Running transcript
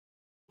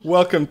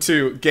Welcome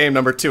to game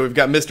number 2. We've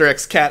got Mr.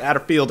 X Cat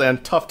Atterfield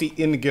and Tufty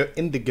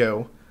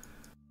Indigo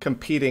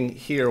competing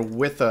here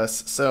with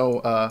us.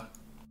 So,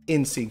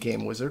 NC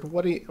Game Wizard,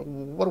 what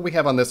do we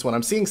have on this one?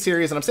 I'm seeing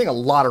series, and I'm seeing a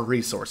lot of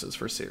resources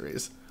for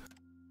series.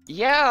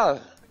 Yeah,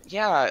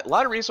 a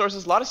lot of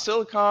resources, a lot of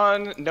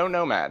silicon, no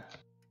nomad.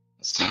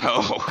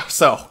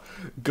 So,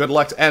 good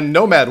luck. And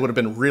nomad would have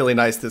been really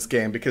nice this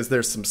game because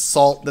there's some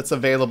salt that's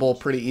available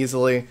pretty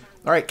easily.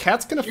 All right,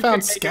 Cat's gonna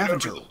found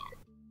scavenger.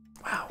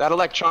 Wow. That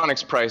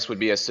electronics price would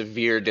be a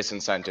severe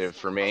disincentive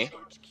for me.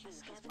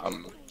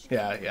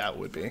 Yeah, it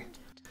would be.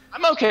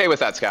 I'm okay with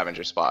that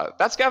scavenger spot.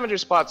 That scavenger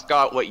spot's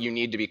got what you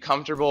need to be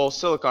comfortable.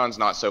 Silicon's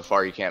not so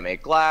far you can't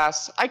make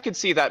glass. I could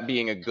see that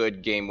being a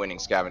good game-winning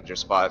scavenger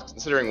spot,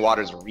 considering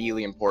water's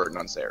really important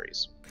on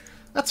Ceres.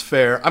 That's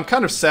fair. I'm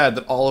kind of sad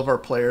that all of our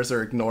players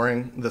are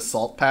ignoring the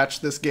salt patch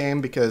this game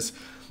because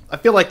I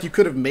feel like you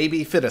could have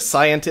maybe fit a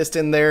scientist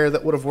in there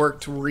that would have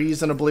worked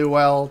reasonably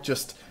well.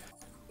 Just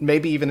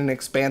maybe even an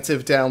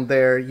expansive down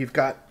there. You've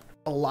got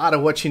a lot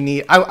of what you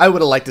need. I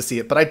would have liked to see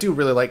it, but I do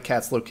really like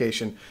Cat's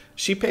location.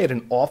 She paid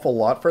an awful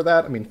lot for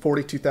that. I mean,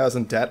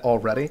 42,000 debt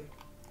already.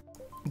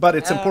 But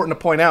it's important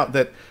to point out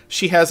that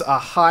she has a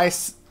high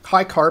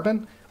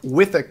carbon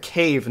with a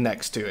cave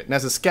next to it. And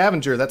as a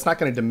scavenger, that's not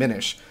going to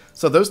diminish.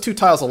 So those two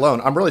tiles alone,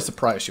 I'm really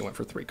surprised she went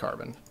for 3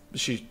 carbon.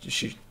 She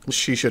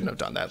shouldn't have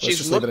done that. Let's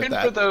just leave it at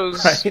that. She's looking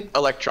for those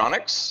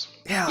electronics.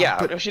 Yeah,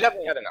 but she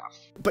definitely had enough.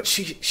 But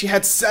she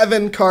had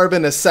 7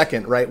 carbon a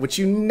second, right? Which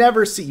you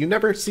never see. You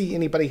never see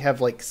anybody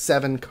have like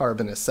 7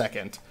 carbon a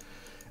second.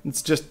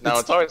 It's just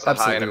it's always a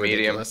high and a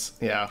medium. Ridiculous.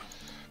 Yeah.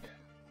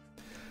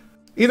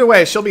 Either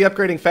way, she'll be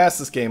upgrading fast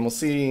this game. We'll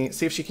see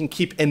if she can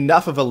keep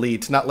enough of a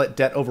lead to not let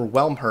debt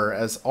overwhelm her,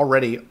 as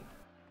already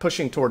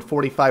pushing toward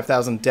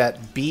 45,000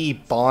 debt B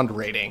bond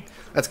rating.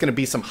 That's going to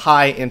be some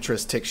high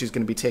interest tick she's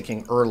going to be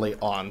taking early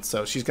on,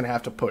 so she's going to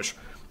have to push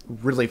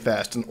really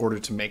fast in order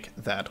to make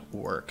that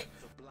work.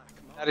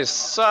 That is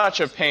such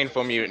a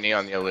painful mutiny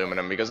on the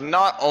aluminum, because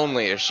not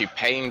only is she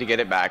paying to get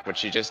it back, which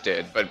she just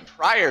did, but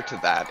prior to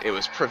that, it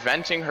was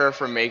preventing her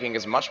from making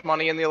as much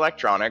money in the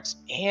electronics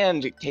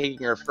and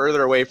taking her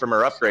further away from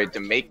her upgrade to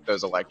make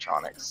those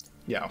electronics.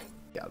 Yeah,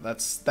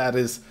 that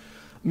is...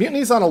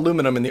 Mutinies on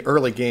aluminum in the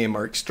early game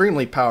are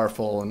extremely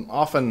powerful and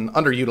often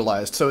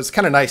underutilized, so it's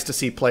kind of nice to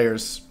see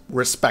players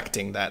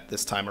respecting that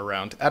this time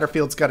around.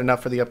 Atterfield's got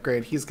enough for the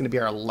upgrade. He's going to be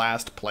our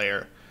last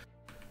player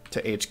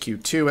to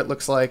HQ2, it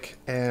looks like.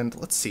 And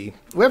let's see.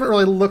 We haven't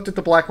really looked at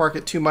the black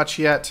market too much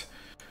yet.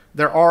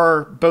 There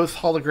are both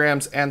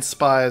holograms and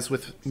spies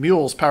with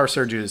mules, power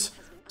surges,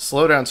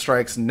 slowdown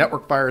strikes,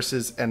 network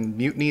viruses, and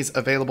mutinies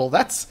available.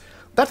 That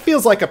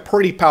feels like a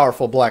pretty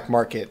powerful black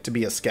market to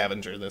be a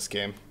scavenger this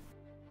game.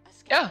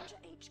 Yeah.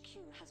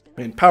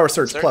 I mean, power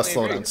surge plus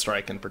slowdown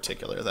strike in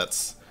particular.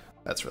 That's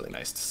really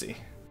nice to see.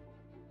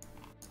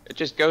 It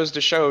just goes to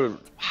show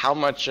how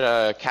much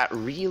Cat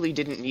really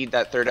didn't need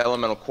that third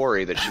elemental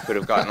quarry that she could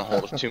have gotten a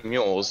hold of 2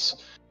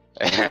 mules.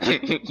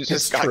 And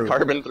just got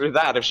carbon through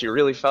that if she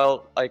really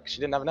felt like she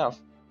didn't have enough.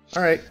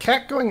 Alright,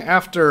 Cat going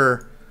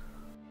after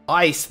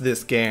ice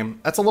this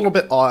game. That's a little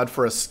bit odd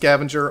for a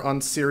scavenger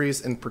on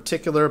Ceres in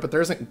particular, but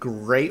there isn't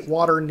great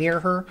water near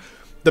her.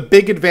 The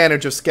big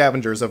advantage of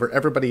scavengers over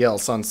everybody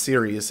else on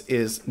Ceres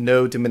is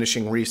no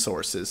diminishing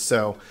resources.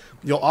 So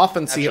you'll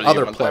often see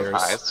other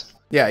players.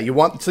 Yeah, you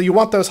want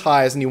those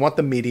highs and you want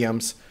the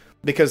mediums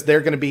because they're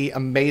going to be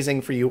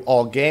amazing for you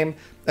all game.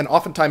 And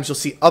oftentimes you'll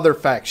see other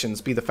factions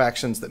be the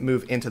factions that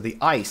move into the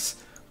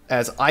ice,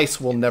 as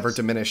ice will never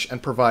diminish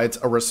and provides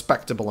a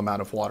respectable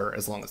amount of water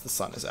as long as the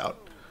sun is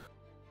out.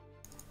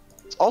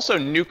 It's also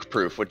nuke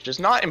proof, which is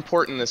not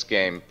important in this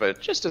game,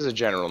 but just as a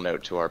general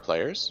note to our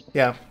players.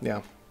 Yeah.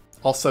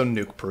 Also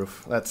nuke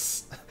proof. That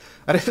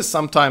is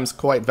sometimes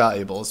quite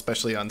valuable,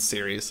 especially on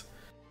Ceres,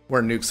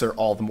 where nukes are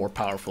all the more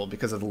powerful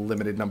because of the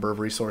limited number of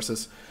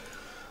resources.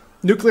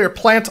 Nuclear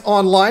plant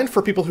online,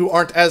 for people who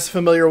aren't as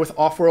familiar with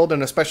Offworld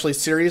and especially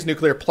Ceres.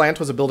 Nuclear plant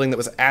was a building that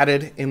was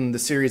added in the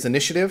Ceres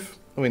initiative.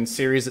 When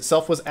Ceres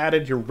itself was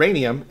added,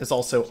 uranium is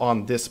also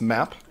on this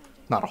map.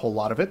 Not a whole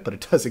lot of it, but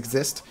it does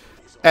exist.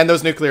 And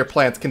those nuclear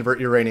plants convert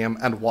uranium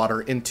and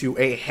water into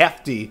a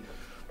hefty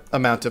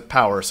amount of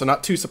power, so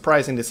not too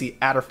surprising to see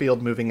Atterfield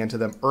moving into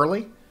them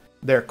early.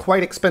 They're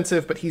quite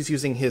expensive, but he's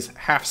using his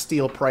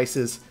half-steel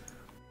prices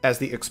as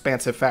the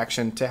expansive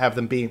faction to have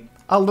them be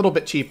a little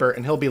bit cheaper,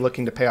 and he'll be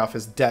looking to pay off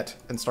his debt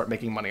and start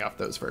making money off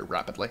those very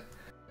rapidly.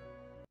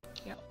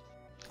 Yeah.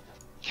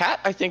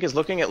 Cat, I think, is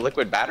looking at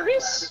liquid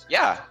batteries?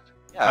 Yeah.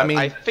 I mean...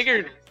 I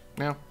figured...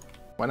 Yeah,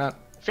 why not?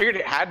 Figured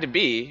it had to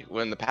be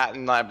when the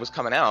patent lab was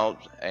coming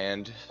out,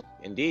 and...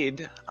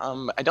 Indeed.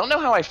 I don't know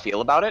how I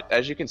feel about it.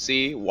 As you can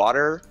see,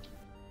 water...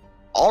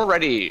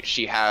 Already,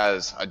 she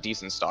has a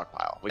decent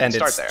stockpile. We can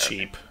start there. And it's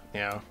cheap,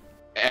 yeah.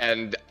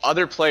 And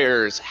other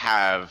players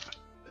have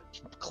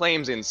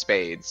claims in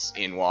spades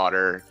in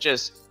water.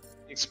 Just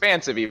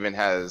Expansive even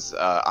has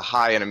a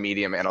high and a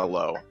medium and a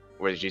low,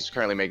 which she's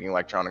currently making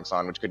electronics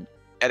on, which could,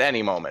 at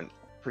any moment,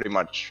 pretty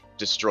much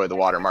destroy the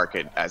water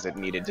market as it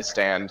needed to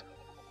stand.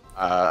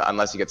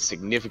 Unless you get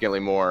significantly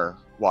more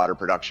water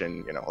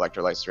production,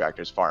 electrolysis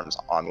reactors farms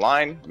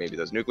online. Maybe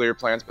those nuclear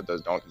plants, but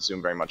those don't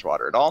consume very much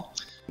water at all.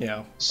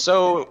 Yeah.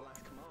 So,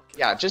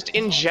 yeah, just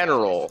in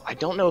general, I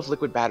don't know if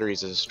liquid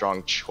batteries is a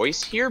strong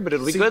choice here, but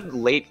it'll be good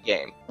late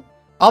game.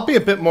 I'll be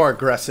a bit more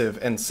aggressive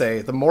and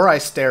say the more I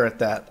stare at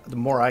that, the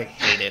more I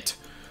hate it.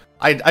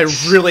 I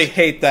really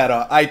hate that.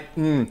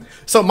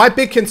 So my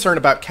big concern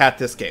about Kat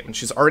this game, and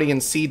she's already in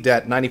seed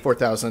debt,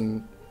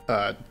 94,000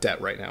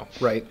 debt right now,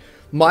 right?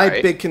 My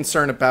big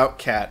concern about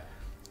Kat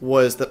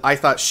was that I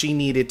thought she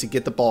needed to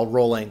get the ball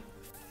rolling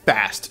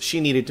fast. She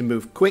needed to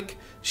move quick.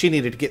 She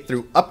needed to get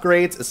through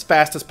upgrades as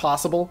fast as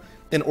possible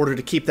in order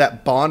to keep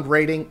that bond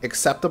rating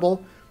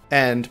acceptable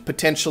and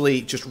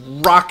potentially just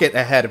rocket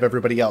ahead of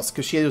everybody else,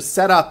 because she was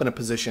set up in a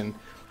position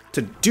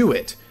to do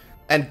it.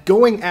 And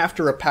going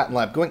after a patent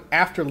lab, going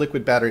after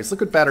liquid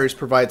batteries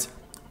provides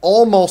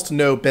almost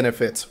no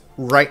benefits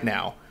right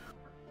now.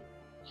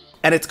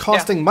 And it's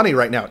costing money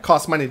right now. It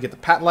costs money to get the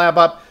patent lab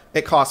up.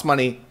 It costs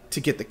money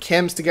to get the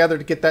chems together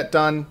to get that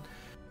done.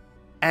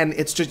 And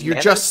it's just, you're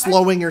just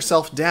slowing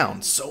yourself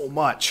down so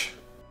much.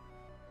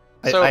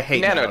 I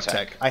hate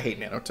nanotech. I hate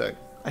nanotech.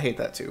 I hate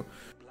that too.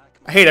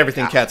 I hate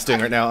everything Kat's doing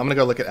right now. I'm going to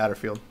go look at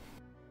Adderfield.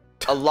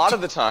 A lot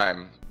of the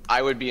time,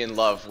 I would be in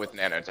love with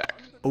nanotech.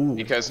 Ooh.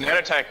 Because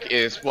nanotech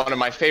is one of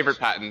my favorite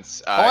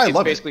patents. I it's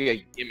love basically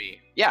a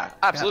gimme. Yeah,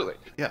 absolutely.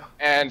 Yeah.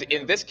 And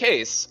in this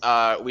case,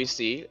 we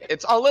see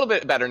it's a little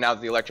bit better now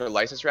that the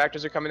electrolysis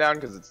reactors are coming down,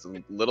 because it's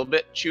a little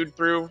bit chewed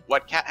through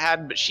what Kat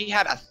had, but she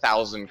had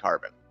 1,000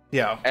 carbon.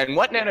 Yeah. And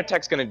what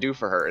nanotech's going to do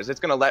for her is it's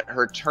going to let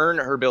her turn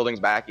her buildings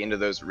back into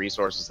those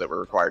resources that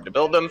were required to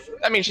build them.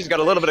 That means she's got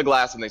a little bit of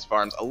glass in these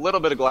farms, a little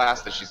bit of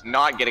glass that she's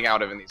not getting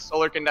out of in these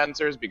solar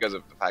condensers because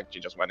of the fact she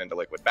just went into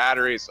liquid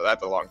batteries, so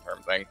that's a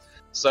long-term thing.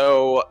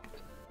 So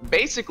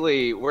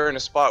basically, we're in a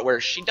spot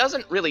where she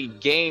doesn't really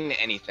gain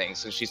anything,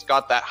 since she's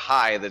got that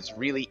high that's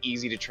really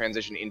easy to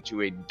transition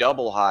into a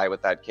double high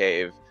with that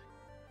cave.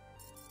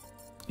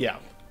 Yeah.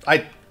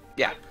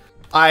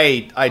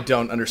 I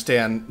don't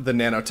understand the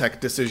nanotech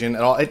decision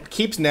at all. It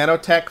keeps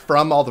nanotech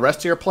from all the rest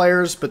of your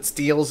players, but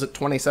steals at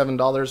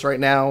 $27 right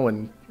now,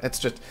 and it's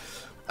just,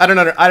 I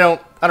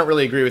don't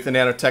really agree with the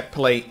nanotech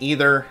play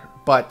either.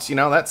 But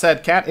that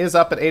said, Kat is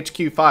up at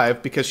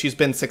HQ5 because she's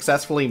been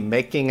successfully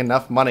making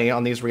enough money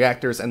on these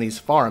reactors and these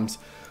farms.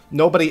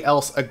 Nobody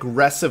else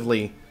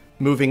aggressively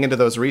moving into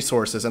those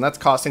resources, and that's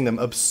costing them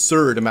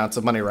absurd amounts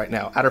of money right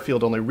now.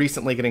 Adderfield only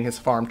recently getting his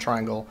farm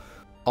triangle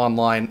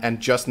online and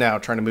just now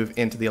trying to move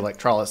into the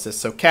electrolysis.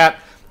 So Kat,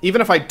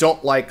 even if I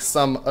don't like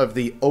some of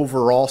the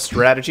overall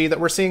strategy that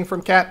we're seeing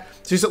from Kat,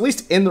 she's at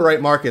least in the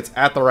right markets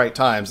at the right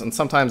times, and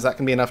sometimes that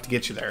can be enough to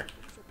get you there.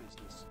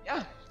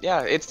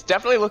 Yeah, it's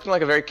definitely looking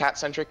like a very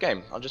Kat-centric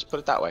game. I'll just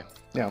put it that way.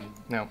 Yeah.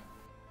 A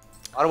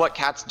lot of what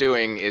Kat's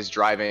doing is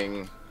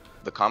driving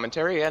the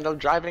commentary and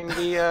driving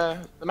the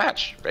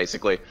match,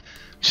 basically.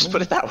 Just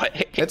put it that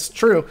way. It's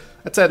true.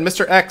 That said,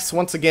 Mr. X,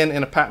 once again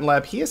in a patent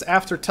lab, he is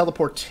after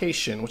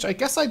teleportation, which I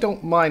guess I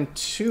don't mind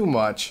too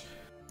much,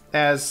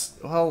 as,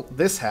 well,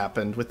 this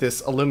happened with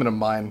this aluminum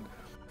mine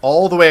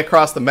all the way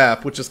across the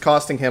map, which is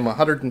costing him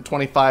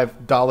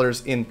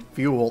 $125 in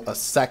fuel a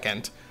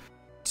second.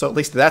 So at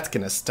least that's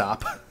going to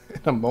stop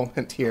in a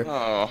moment here.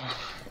 Oh.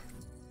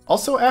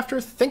 Also,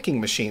 after thinking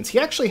machines, he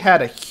actually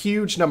had a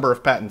huge number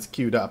of patents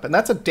queued up, and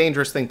that's a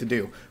dangerous thing to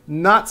do.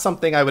 Not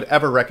something I would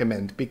ever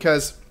recommend,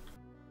 because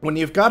when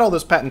you've got all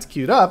those patents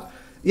queued up,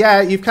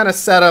 yeah, you've kind of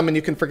set them and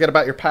you can forget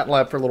about your patent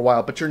lab for a little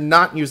while, but you're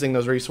not using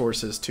those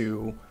resources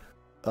to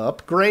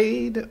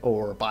upgrade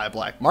or buy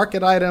black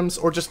market items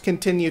or just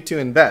continue to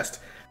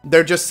invest.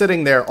 They're just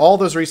sitting there. All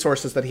those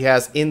resources that he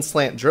has in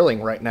slant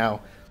drilling right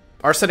now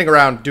are sitting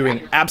around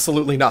doing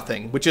absolutely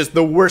nothing, which is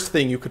the worst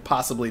thing you could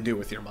possibly do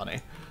with your money.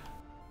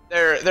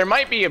 There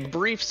might be a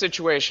brief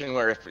situation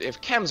where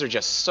if chems are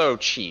just so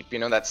cheap, that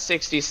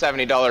 $60,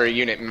 $70 a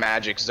unit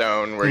magic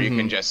zone where you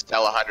can just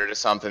sell 100 or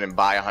something and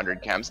buy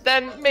 100 chems,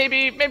 then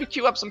maybe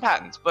queue up some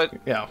patents. But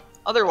yeah,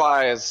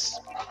 otherwise,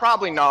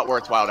 probably not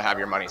worthwhile to have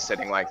your money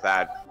sitting like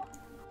that.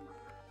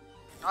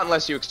 Not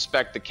unless you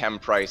expect the chem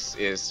price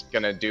is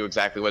going to do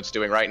exactly what it's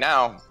doing right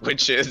now,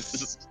 which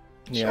is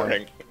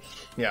shorting.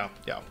 Yeah.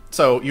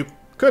 So you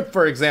could,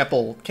 for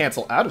example,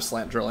 cancel out of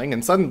slant drilling,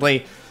 and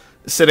suddenly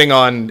sitting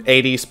on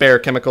 80 spare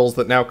chemicals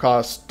that now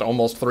cost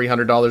almost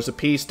 $300 a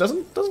piece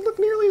doesn't look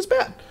nearly as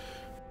bad.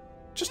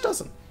 Just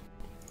doesn't.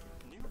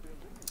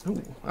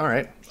 Ooh, all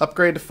right.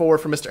 Upgrade to 4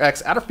 for Mr.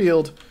 X.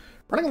 Adderfield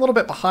running a little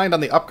bit behind on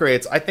the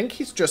upgrades. I think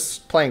he's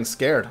just playing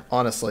scared,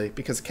 honestly,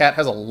 because Kat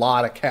has a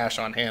lot of cash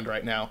on hand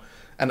right now,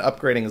 and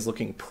upgrading is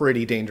looking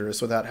pretty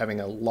dangerous without having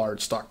a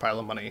large stockpile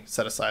of money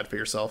set aside for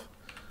yourself.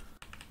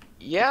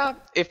 Yeah,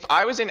 if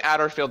I was in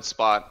Adderfield's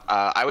spot,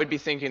 I would be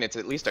thinking it's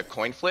at least a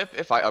coin flip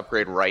if I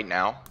upgrade right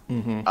now.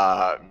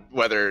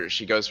 Whether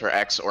she goes for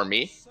X or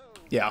me.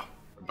 Yeah.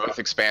 We're both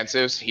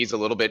expansives. He's a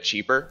little bit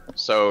cheaper,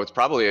 so it's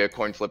probably a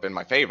coin flip in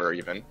my favor,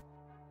 even.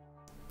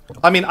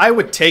 I mean, I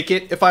would take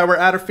it if I were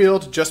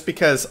Adderfield, just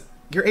because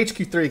you're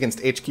HQ3 against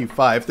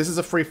HQ5. This is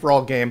a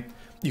free-for-all game.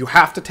 You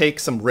have to take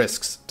some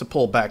risks to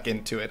pull back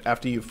into it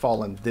after you've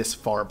fallen this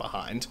far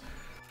behind.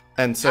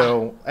 And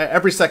so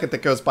every second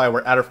that goes by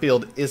where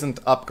Adderfield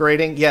isn't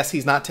upgrading, yes,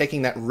 he's not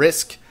taking that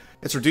risk.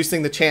 It's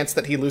reducing the chance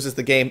that he loses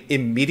the game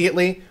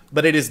immediately,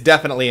 but it is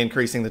definitely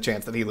increasing the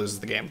chance that he loses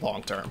the game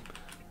long term.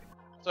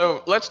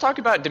 So let's talk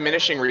about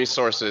diminishing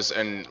resources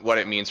and what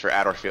it means for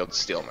Adderfield's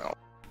steel mill.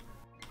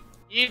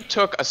 He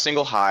took a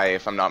single high,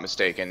 if I'm not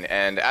mistaken,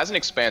 and as an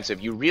expansive,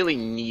 you really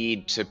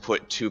need to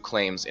put 2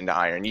 claims into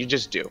iron. You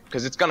just do,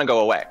 because it's going to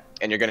go away,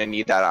 and you're going to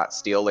need that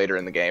steel later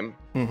in the game,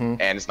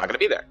 and it's not going to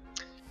be there.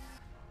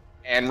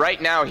 And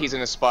right now, he's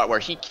in a spot where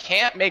he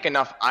can't make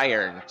enough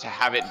iron to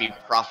have it be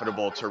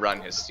profitable to run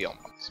his steel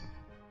mills.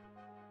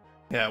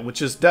 Yeah,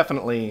 which is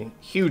definitely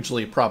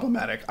hugely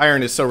problematic.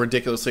 Iron is so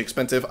ridiculously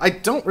expensive. I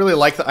don't really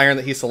like the iron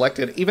that he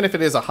selected, even if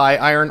it is a high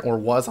iron or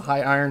was a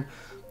high iron.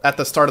 At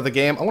the start of the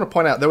game, I want to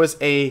point out there was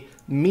a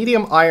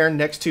medium iron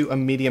next to a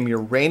medium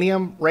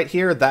uranium right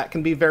here. That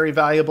can be very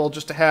valuable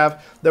just to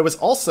have. There was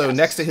also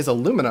next to his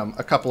aluminum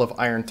a couple of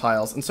iron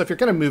tiles. And so if you're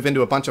going to move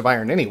into a bunch of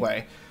iron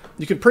anyway,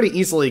 you can pretty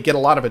easily get a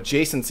lot of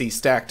adjacency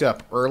stacked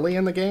up early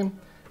in the game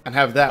and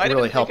have that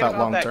really help out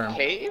long term.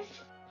 Cave?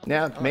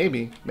 Yeah,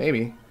 maybe.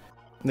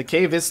 And the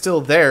cave is still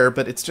there,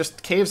 but it's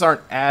just caves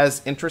aren't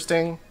as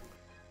interesting.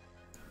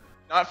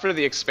 Not for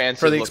the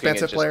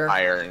expansive player.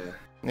 Iron.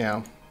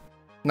 Yeah.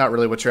 Not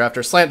really what you're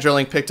after. Slant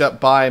drilling picked up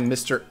by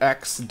Mr.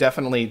 X.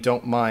 Definitely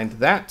don't mind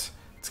that.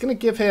 It's going to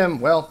give him,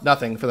 well,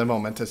 nothing for the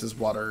moment as his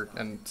water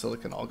and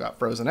silicon all got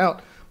frozen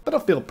out. But I'll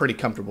feel pretty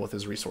comfortable with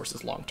his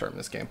resources long term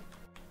this game.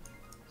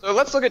 So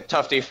let's look at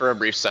Tufty for a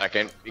brief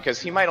second, because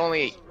he might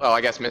only... Well,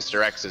 I guess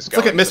Mr. X is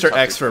going. Let's look at Mr. Tufty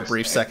X for a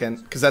brief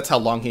second, because that's how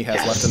long he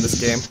has left in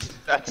this game.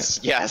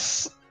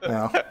 Yes.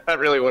 Yeah. That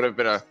really would have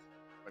been a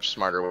much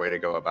smarter way to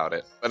go about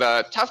it.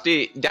 But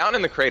Tufty, down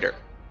in the crater.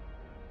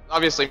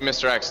 Obviously,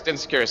 Mr. X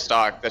didn't secure his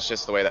stock. That's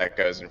just the way that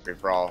goes in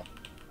free-for-all.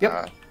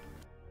 Yep.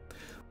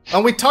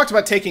 And we talked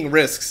about taking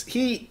risks.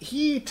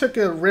 He took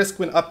a risk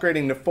when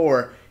upgrading to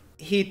 4.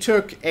 He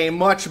took a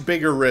much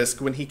bigger risk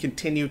when he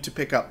continued to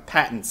pick up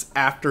patents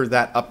after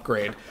that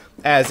upgrade,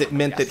 as it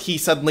meant that he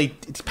suddenly...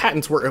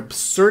 Patents were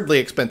absurdly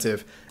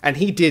expensive, and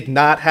he did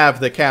not have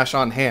the cash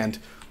on hand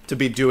to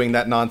be doing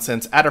that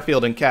nonsense.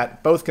 Adderfield and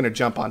Cat both going to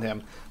jump on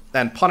him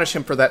and punish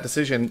him for that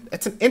decision.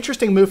 It's an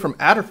interesting move from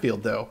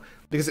Adderfield, though,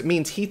 because it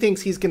means he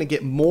thinks he's going to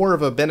get more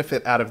of a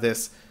benefit out of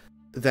this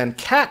than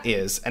Cat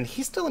is, and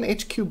he's still an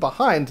HQ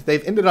behind.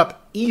 They've ended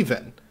up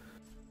even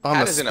on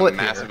Cat the is split in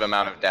a massive here.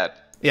 amount of debt.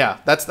 Yeah,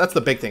 that's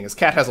the big thing, is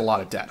Cat has a lot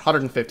of debt,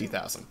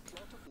 150,000.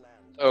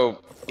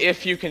 So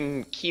if you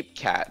can keep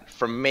Cat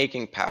from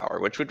making power,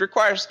 which would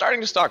require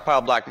starting to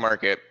stockpile black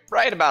market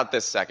right about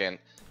this second,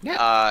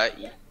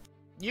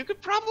 you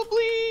could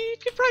probably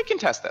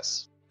contest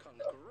this.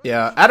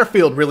 Yeah,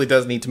 Adderfield really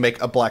does need to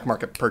make a black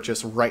market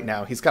purchase right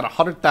now. He's got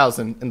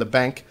 100,000 in the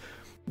bank.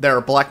 There are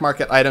black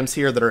market items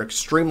here that are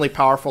extremely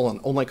powerful and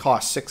only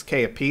cost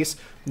 6k a piece.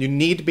 You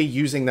need to be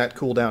using that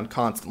cooldown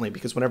constantly,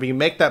 because whenever you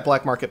make that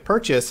black market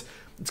purchase,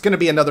 it's going to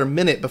be another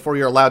minute before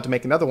you're allowed to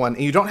make another one,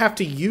 and you don't have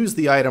to use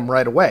the item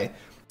right away.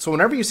 So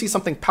whenever you see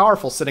something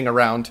powerful sitting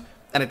around,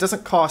 and it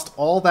doesn't cost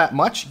all that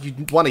much, you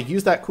want to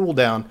use that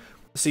cooldown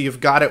so you've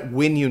got it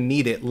when you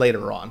need it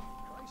later on.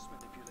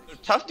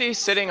 Tufty's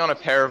sitting on a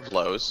pair of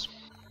lows,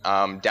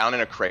 down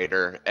in a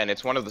crater, and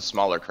it's one of the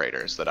smaller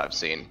craters that I've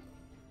seen.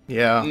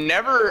 Yeah.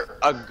 Never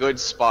a good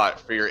spot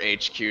for your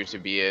HQ to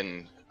be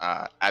in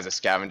as a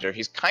scavenger.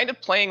 He's kind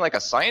of playing like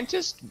a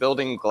scientist,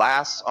 building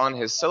glass on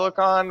his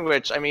silicon,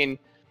 which, I mean,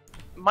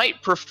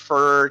 might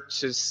prefer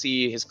to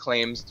see his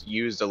claims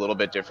used a little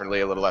bit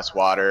differently, a little less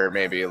water,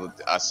 maybe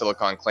a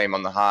silicon claim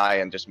on the high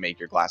and just make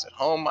your glass at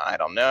home. I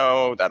don't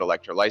know. That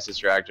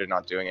electrolysis reactor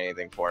not doing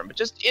anything for him. But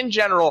just in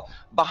general,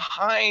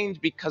 behind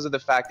because of the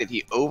fact that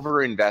he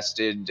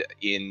overinvested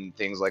in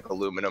things like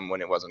aluminum when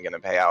it wasn't going to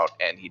pay out,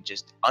 and he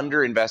just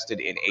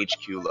underinvested in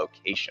HQ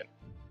location.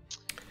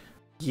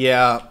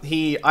 Yeah,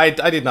 I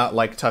did not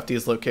like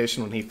Tufty's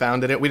location when he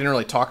founded it. We didn't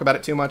really talk about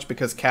it too much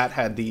because Cat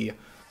had the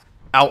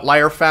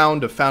outlier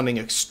found of founding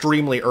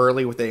extremely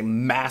early with a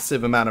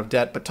massive amount of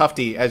debt. But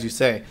Tufty, as you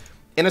say,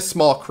 in a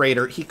small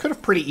crater, he could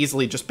have pretty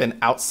easily just been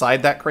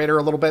outside that crater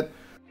a little bit.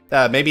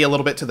 Maybe a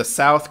little bit to the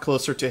south,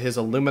 closer to his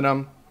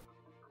aluminum,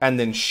 and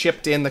then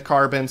shipped in the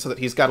carbon so that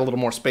he's got a little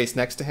more space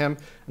next to him.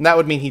 And that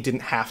would mean he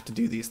didn't have to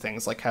do these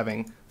things, like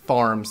having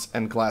farms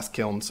and glass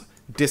kilns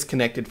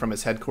disconnected from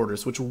his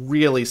headquarters, which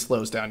really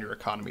slows down your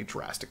economy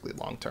drastically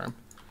long term.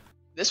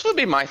 This would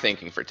be my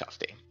thinking for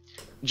Tufty.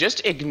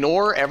 Just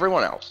ignore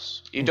everyone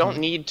else. You don't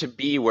need to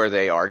be where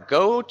they are.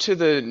 Go to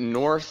the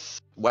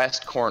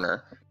northwest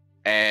corner,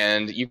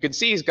 and you can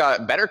see he's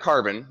got better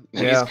carbon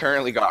than he's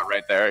currently got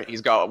right there.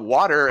 He's got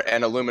water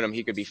and aluminum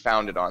he could be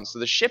founded on. So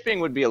the shipping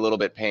would be a little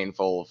bit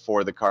painful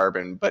for the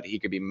carbon, but he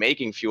could be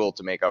making fuel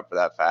to make up for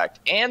that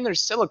fact. And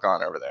there's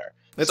silicon over there.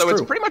 It's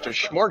pretty much a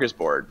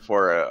smorgasbord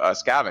for a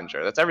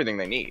scavenger. That's everything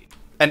they need.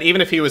 And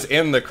even if he was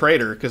in the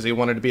crater because he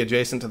wanted to be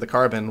adjacent to the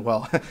carbon,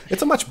 well,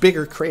 it's a much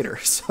bigger crater,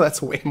 so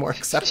that's way more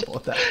acceptable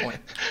at that point.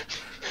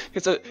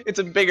 it's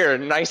a bigger,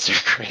 nicer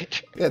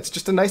crater. Yeah, it's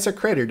just a nicer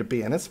crater to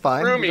be in. It's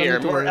fine. You don't Roomier,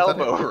 need to more worry about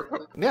elbow it.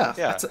 room. Yeah,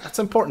 Yeah. that's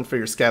important for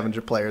your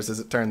scavenger players, as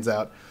it turns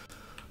out.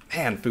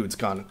 Man, food's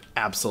gone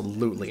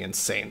absolutely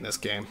insane this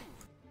game.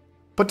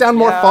 Put down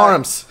more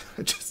farms.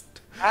 Just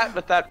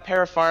But that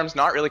pair of farms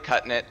not really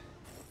cutting it.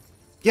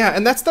 yeah,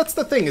 and that's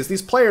the thing, is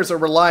these players are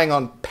relying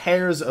on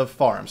pairs of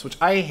farms, which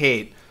I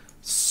hate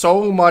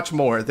so much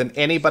more than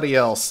anybody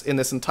else in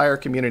this entire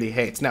community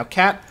hates. Now,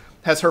 Kat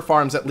has her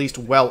farms at least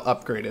well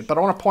upgraded, but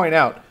I want to point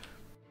out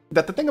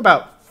that the thing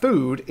about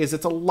food is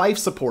it's a life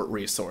support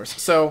resource.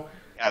 So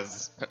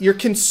Yes. you're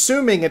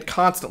consuming it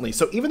constantly.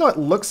 So even though it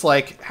looks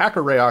like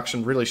Hacker Ray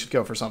Auction really should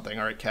go for something,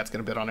 all right, Kat's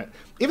gonna bid on it.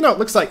 Even though it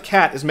looks like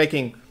Kat is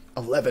making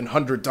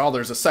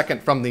 $1,100 a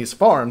second from these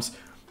farms,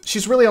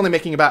 she's really only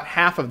making about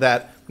half of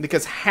that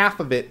because half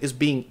of it is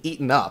being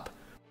eaten up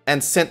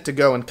and sent to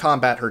go and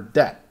combat her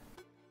debt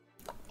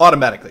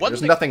automatically.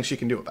 There's nothing she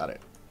can do about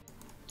it.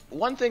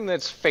 One thing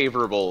that's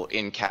favorable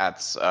in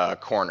Kat's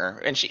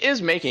corner, and she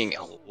is making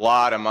a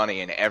lot of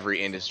money in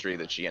every industry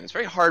that she's in. It's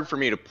very hard for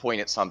me to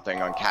point at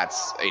something on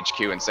Kat's HQ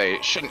and say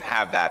it shouldn't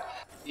have that.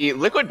 The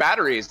liquid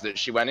batteries that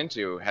she went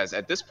into has,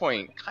 at this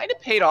point, kind of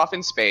paid off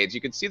in spades.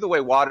 You can see the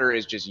way water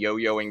is just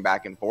yo-yoing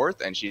back and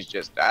forth, and she's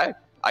just, I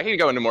can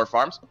go into more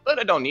farms, but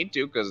I don't need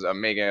to because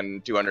I'm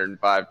making $205,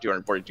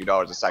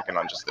 $242 a second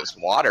on just this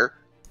water,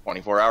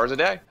 24 hours a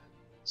day.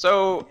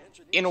 So,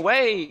 in a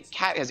way,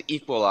 Kat has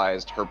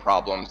equalized her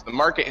problems. The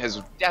market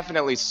has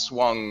definitely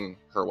swung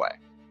her way.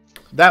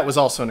 That was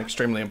also an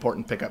extremely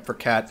important pickup for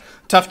Kat.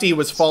 Tufty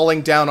was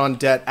falling down on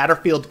debt.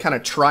 Adderfield kind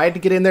of tried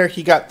to get in there.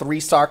 He got 3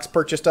 stocks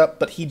purchased up,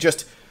 but he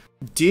just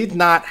did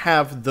not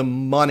have the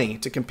money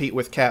to compete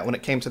with Kat when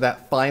it came to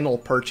that final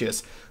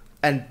purchase.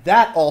 And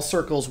that all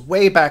circles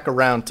way back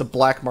around to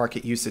black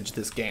market usage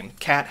this game.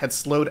 Kat had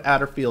slowed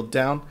Adderfield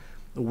down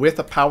with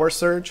a power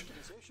surge.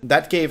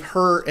 That gave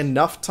her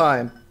enough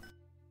time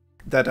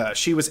that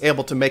she was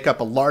able to make up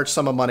a large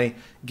sum of money,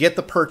 get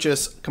the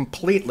purchase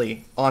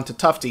completely onto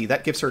Tufty.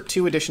 That gives her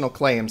 2 additional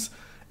claims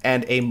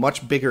and a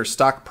much bigger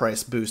stock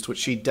price boost, which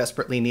she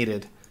desperately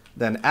needed,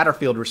 than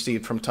Adderfield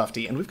received from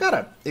Tufty. And we've got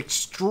an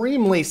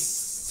extremely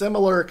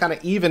similar, kind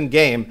of even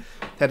game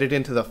headed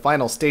into the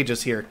final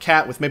stages here.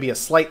 Kat with maybe a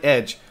slight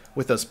edge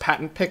with those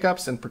patent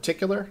pickups in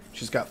particular.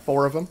 She's got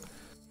 4 of them.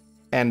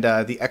 And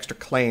the extra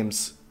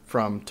claims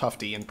from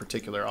Tufty in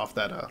particular off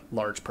that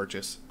large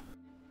purchase.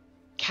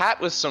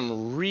 Kat with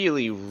some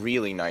really,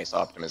 really nice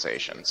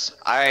optimizations.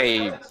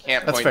 I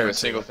can't point to a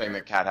single thing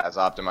that Kat has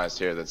optimized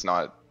here that's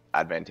not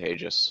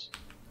advantageous.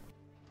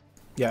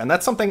 Yeah, and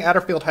that's something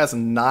Adderfield has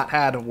not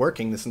had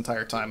working this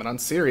entire time. And on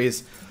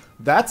Series,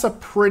 that's a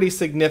pretty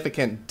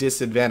significant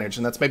disadvantage.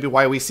 And that's maybe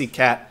why we see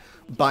Kat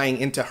buying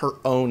into her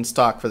own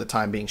stock for the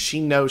time being.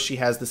 She knows she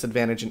has this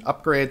advantage in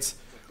upgrades.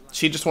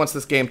 She just wants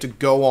this game to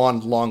go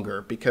on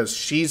longer because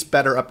she's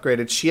better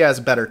upgraded. She has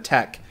better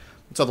tech.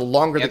 So the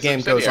longer the game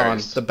goes on,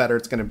 the better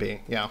it's going to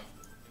be. Yeah.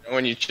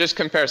 When you just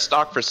compare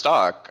stock for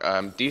stock,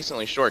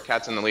 decently short,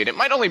 Kat's in the lead. It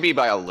might only be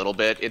by a little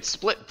bit. It's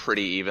split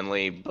pretty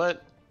evenly,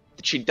 but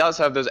she does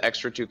have those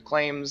extra 2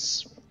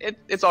 claims.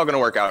 It's all going to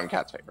work out in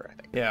Kat's favor,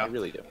 I think. Yeah. I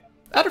really do.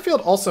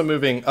 Adderfield also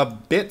moving a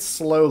bit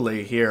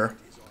slowly here.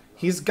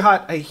 He's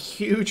got a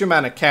huge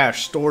amount of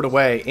cash stored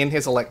away in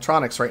his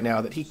electronics right now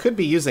that he could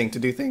be using to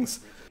do things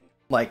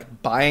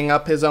like buying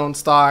up his own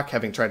stock,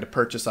 having tried to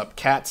purchase up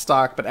Cat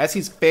stock, but as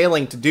he's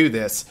failing to do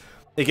this,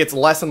 it gets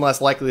less and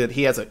less likely that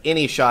he has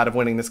any shot of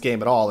winning this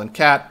game at all. And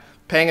Kat,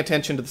 paying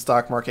attention to the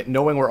stock market,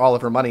 knowing where all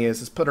of her money is,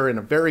 has put her in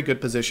a very good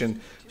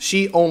position.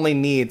 She only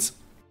needs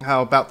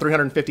about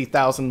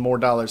 $350,000 more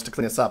to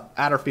clean this up.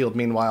 Adderfield,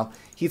 meanwhile,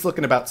 he's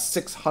looking about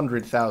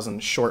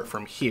 $600,000 short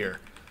from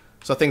here.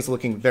 So things are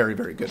looking very,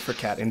 very good for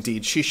Kat.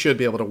 Indeed, she should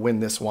be able to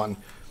win this one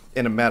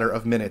in a matter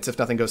of minutes if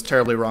nothing goes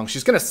terribly wrong.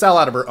 She's going to sell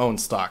out of her own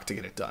stock to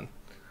get it done.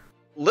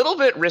 Little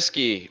bit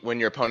risky when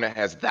your opponent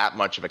has that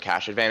much of a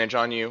cash advantage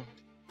on you.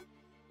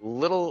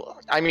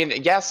 I mean,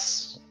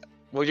 yes,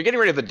 well, you're getting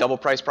rid of the double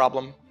price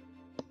problem.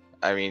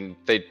 I mean,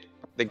 they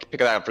pick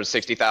that up for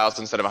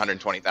 60,000 instead of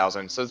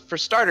 120,000. So for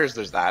starters,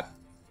 there's that.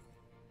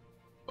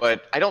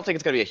 But I don't think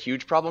it's going to be a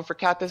huge problem for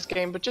Kat this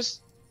game, but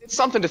just it's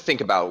something to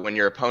think about when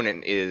your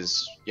opponent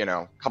is, you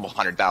know, a couple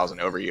 100,000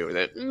 over you,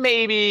 that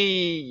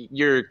maybe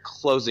you're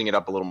closing it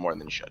up a little more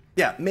than you should.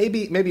 Yeah,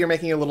 maybe you're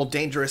making it a little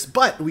dangerous,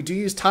 but we do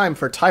use time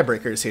for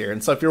tiebreakers here.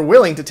 And so if you're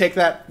willing to take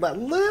that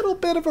little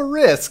bit of a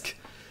risk,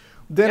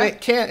 then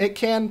it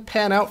can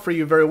pan out for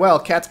you very well.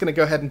 Kat's going to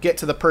go ahead and get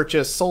to the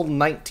purchase. Sold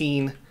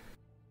 19,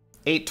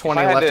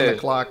 820 left on the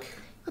clock.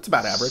 That's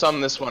about average.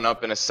 Sum this one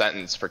up in a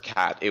sentence for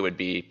Kat, it would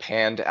be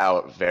panned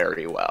out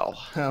very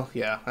well. Oh,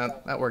 yeah,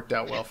 that worked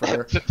out well for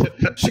her.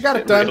 She got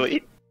it done.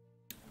 Really?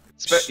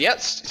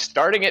 Yes,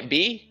 starting at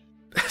B.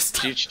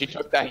 she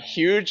took that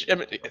huge,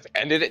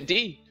 ended at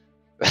D.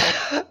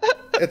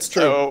 It's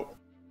true.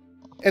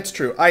 It's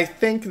true. I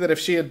think that if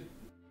she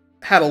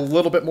had a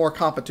little bit more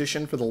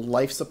competition for the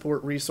life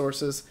support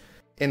resources,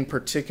 in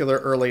particular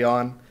early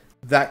on,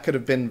 that could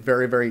have been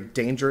very, very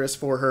dangerous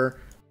for her.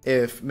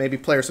 if maybe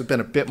players have been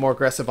a bit more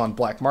aggressive on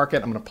black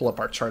market. I'm going to pull up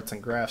our charts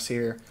and graphs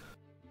here.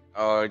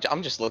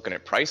 I'm just looking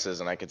at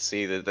prices, and I could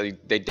see that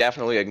they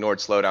definitely ignored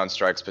slowdown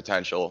strikes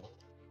potential.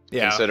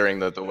 Yeah. Considering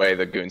the way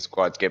the goon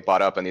squads get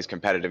bought up in these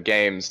competitive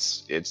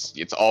games,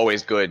 it's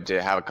always good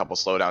to have a couple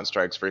slowdown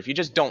strikes for if you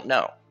just don't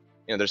know.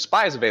 You know, there's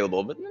spies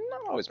available, but they're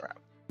not always around.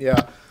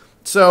 Yeah.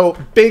 So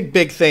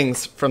big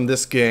things from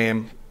this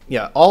game.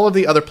 Yeah, all of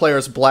the other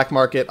players' black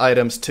market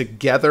items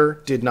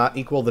together did not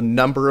equal the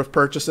number of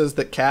purchases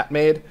that Kat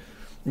made.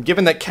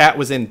 Given that Kat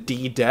was in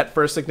D debt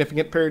for a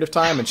significant period of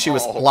time and she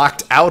was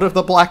locked out of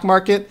the black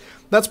market,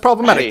 that's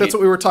problematic. That's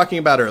what we were talking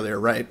about earlier,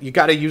 right? You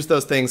got to use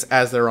those things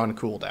as they're on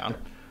cooldown.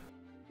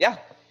 Yeah.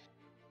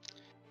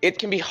 It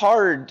can be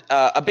hard.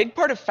 A big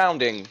part of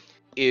founding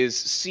is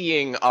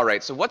seeing, all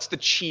right, so what's the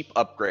cheap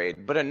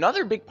upgrade? But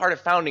another big part of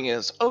founding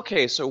is,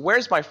 okay, so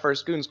where's my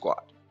first goon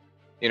squad?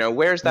 You know,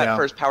 where's that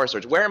first power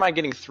surge? Where am I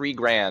getting $3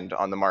 grand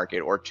on the market,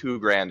 or $2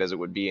 grand as it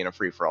would be in a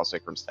free-for-all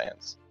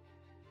circumstance?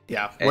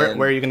 Yeah, where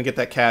are you going to get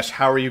that cash?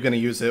 How are you going to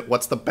use it?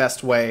 What's the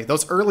best way?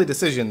 Those early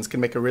decisions can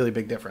make a really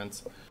big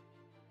difference.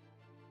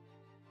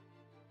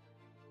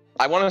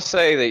 I want to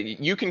say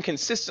that you can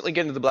consistently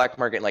get into the black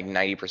market in like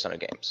 90% of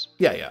games.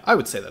 Yeah, I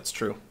would say that's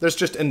true. There's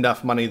just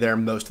enough money there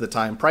most of the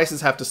time.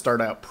 Prices have to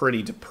start out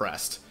pretty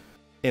depressed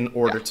in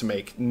order to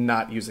make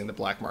not using the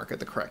black market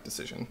the correct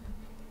decision.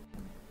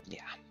 Yeah.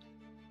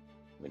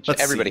 Which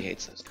everybody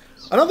hates those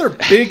things. Another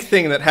big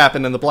thing that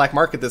happened in the black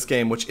market this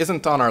game, which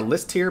isn't on our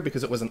list here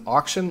because it was an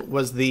auction,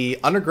 was the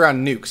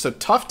underground nuke. So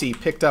Tufty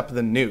picked up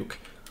the nuke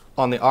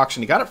on the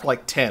auction. He got it for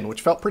like 10,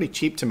 which felt pretty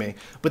cheap to me.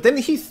 But then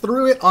he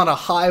threw it on a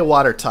high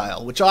water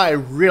tile, which I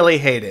really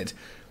hated.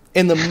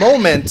 In the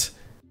moment,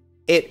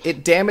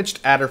 it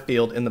damaged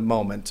Adderfield in the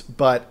moment,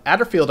 but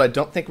Adderfield I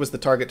don't think was the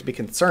target to be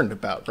concerned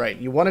about, right?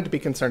 You wanted to be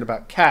concerned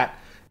about Kat.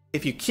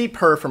 If you keep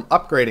her from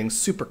upgrading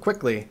super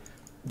quickly,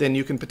 then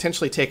you can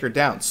potentially take her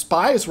down.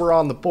 Spies were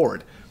on the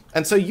board.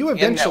 And so you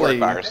eventually...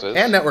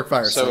 And network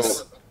viruses.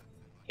 So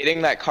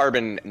hitting that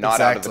carbon not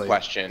out of the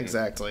question.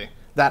 Exactly.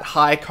 That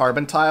high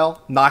carbon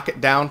tile, knock it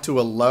down to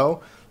a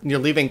low, and you're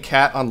leaving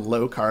Kat on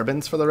low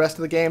carbons for the rest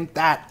of the game,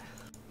 that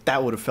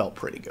would have felt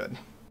pretty good.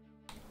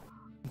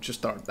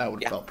 That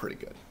would have felt pretty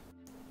good.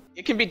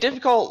 It can be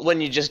difficult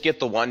when you just get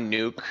the one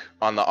nuke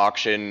on the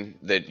auction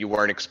that you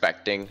weren't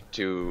expecting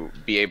to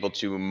be able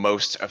to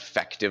most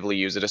effectively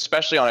use it,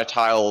 especially on a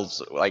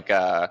tiles like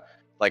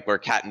where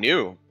Kat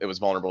knew it was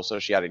vulnerable, so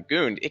she added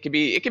Goon. It can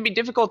be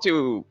difficult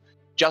to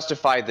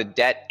justify the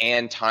debt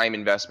and time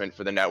investment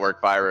for the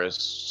network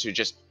virus to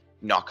just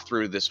knock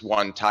through this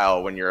one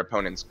tile when your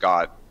opponent's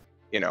got,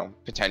 you know,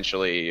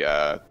 potentially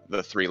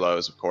the 3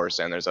 lows, of course,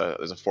 and there's a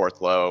 4th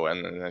low,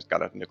 and then there's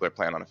got a nuclear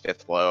plant on a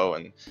 5th low,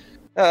 and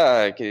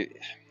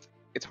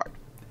it's hard.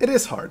 It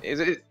is hard.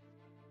 It's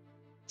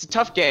a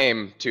tough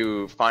game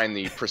to find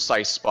the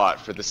precise spot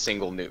for the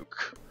single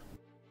nuke,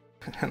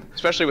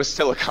 especially with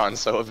Silicon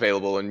so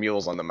available and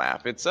mules on the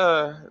map. It's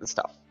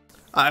tough.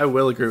 I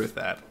will agree with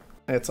that.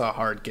 It's a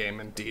hard game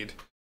indeed.